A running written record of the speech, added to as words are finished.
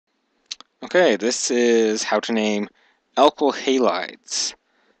Okay, this is how to name alkyl halides.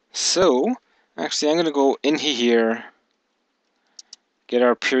 So, actually I'm going to go in here, get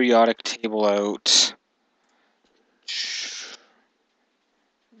our periodic table out.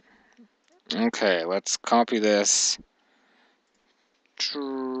 Okay, let's copy this,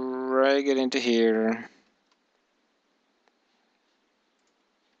 drag it into here.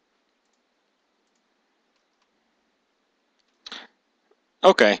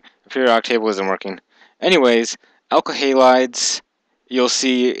 Okay, the periodic table isn't working. Anyways, alkyl halides, you'll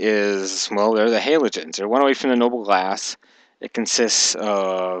see is, well, they're the halogens. They're one away from the noble gas. It consists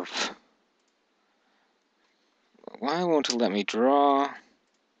of... Why won't it let me draw?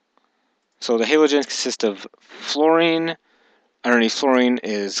 So the halogens consist of fluorine. Underneath fluorine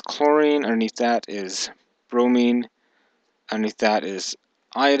is chlorine. Underneath that is bromine. Underneath that is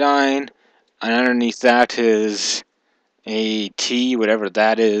iodine. And underneath that is a T, whatever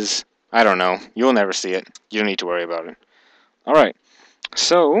that is. I don't know. You'll never see it. You don't need to worry about it. Alright,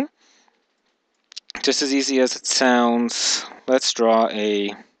 so just as easy as it sounds, let's draw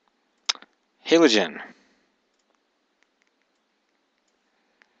a halogen.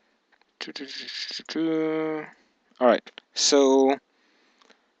 Alright, so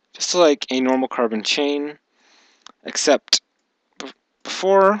just like a normal carbon chain, except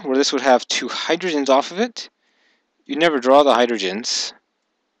before, where this would have two hydrogens off of it, you never draw the hydrogens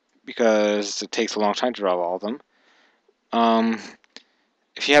because it takes a long time to draw all of them.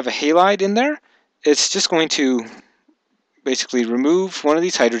 If you have a halide in there, it's just going to basically remove one of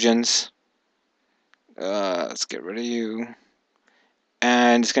these hydrogens. Let's get rid of you.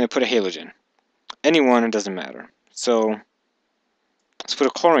 And it's going to put a halogen. Any one, it doesn't matter. So let's put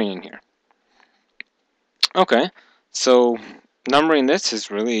a chlorine in here. Okay, so numbering this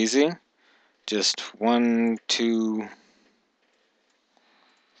is really easy. Just 1, 2,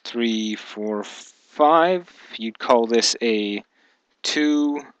 3, 4, 5. You'd call this a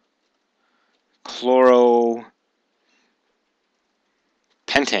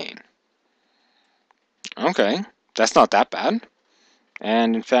 2-chloropentane. Okay, that's not that bad.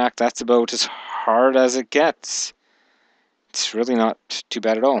 And in fact, that's about as hard as it gets. It's really not too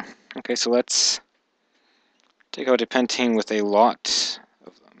bad at all. Okay, so let's take out a pentane with a lot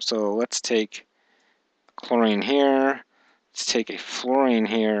of them. So let's take chlorine here. Let's take a fluorine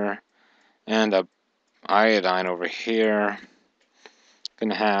here. And a iodine over here.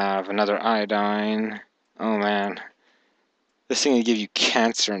 Gonna have another iodine. Oh man. This thing will give you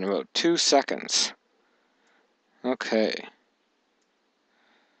cancer in about 2 seconds. Okay.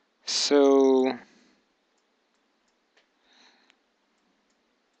 So...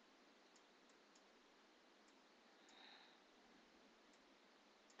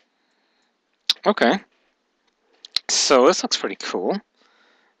 okay. So this looks pretty cool.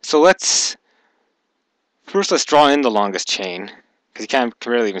 So let's draw in the longest chain, because you can't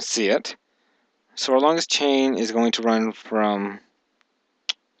barely even see it. So our longest chain is going to run from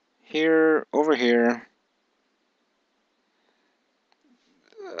here, over here,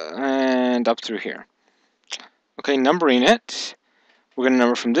 and up through here. Okay, numbering it, we're going to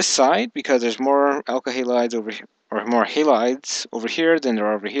number from this side because there's more alkyl halides over here, or more halides over here than there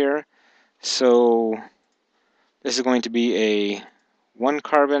are over here. So this is going to be a 1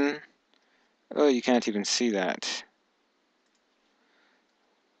 carbon. Oh, you can't even see that.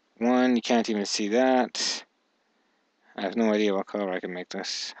 1, you can't even see that. I have no idea what color I can make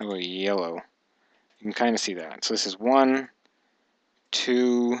this. How about yellow? You can kind of see that. So this is 1,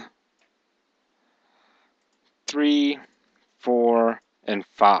 2, 3, 4, and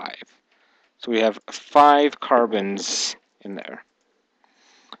 5. So we have 5 carbons in there.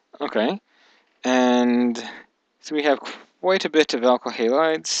 Okay, and so we have quite a bit of alkyl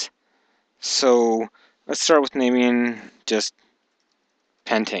halides. So let's start with naming just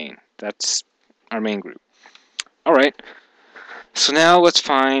pentane. That's our main group. Alright, so now let's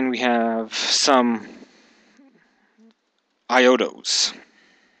find we have some iodos.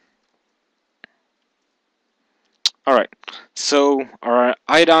 Alright, so our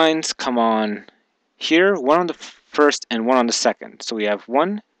iodines come on here, one on the first and one on the second. So we have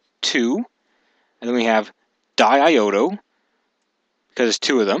 1, 2, and then we have diiodo, because there's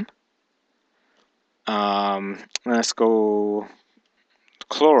 2 of them. Let's go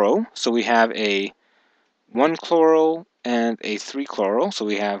chloro. So we have a 1 chloro and a 3 chloro. So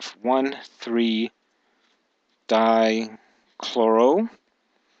we have 1, 3 dichloro.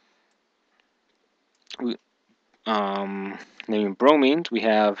 Naming bromine, we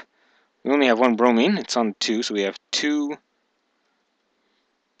only have 1 bromine. It's on 2, so we have 2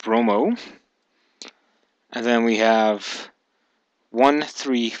 bromo. And then we have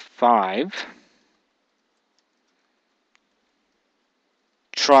 135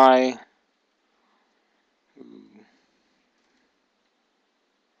 tri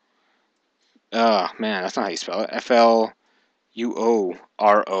man, that's not how you spell it. FLUORO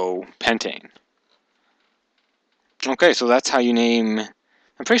pentane. Okay, so that's how you name,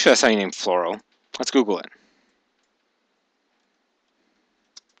 I'm pretty sure that's how you name fluoro. Let's Google it.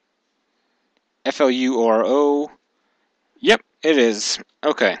 FLUORO. Yep, it is.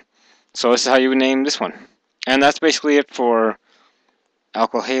 Okay, so this is how you would name this one. And that's basically it for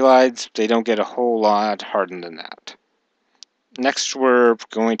alkyl halides. They don't get a whole lot harder than that. Next, we're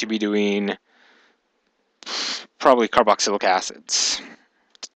going to be doing probably carboxylic acids.